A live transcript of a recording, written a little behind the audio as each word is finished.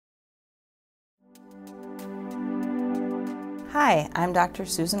Hi, I'm Dr.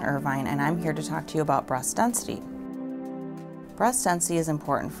 Susan Ervine, and I'm here to talk to you about breast density. Breast density is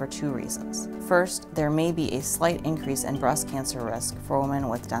important for two reasons. First, there may be a slight increase in breast cancer risk for women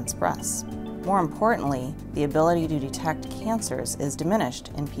with dense breasts. More importantly, the ability to detect cancers is diminished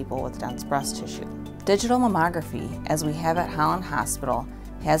in people with dense breast tissue. Digital mammography, as we have at Holland Hospital,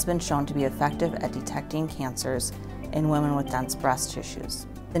 has been shown to be effective at detecting cancers in women with dense breast tissues.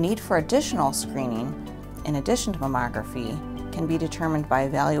 The need for additional screening, in addition to mammography, can be determined by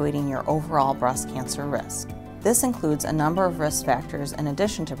evaluating your overall breast cancer risk. This includes a number of risk factors in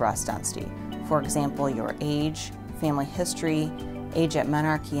addition to breast density. For example, your age, family history, age at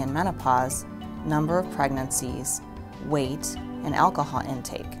menarche and menopause, number of pregnancies, weight, and alcohol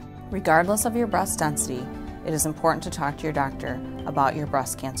intake. Regardless of your breast density, it is important to talk to your doctor about your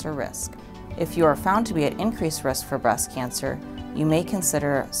breast cancer risk. If you are found to be at increased risk for breast cancer, you may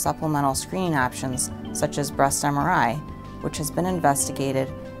consider supplemental screening options such as breast MRI, which has been investigated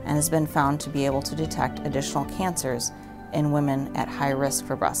and has been found to be able to detect additional cancers in women at high risk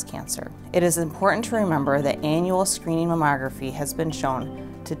for breast cancer. It is important to remember that annual screening mammography has been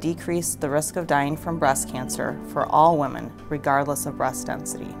shown to decrease the risk of dying from breast cancer for all women, regardless of breast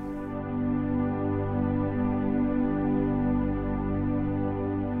density.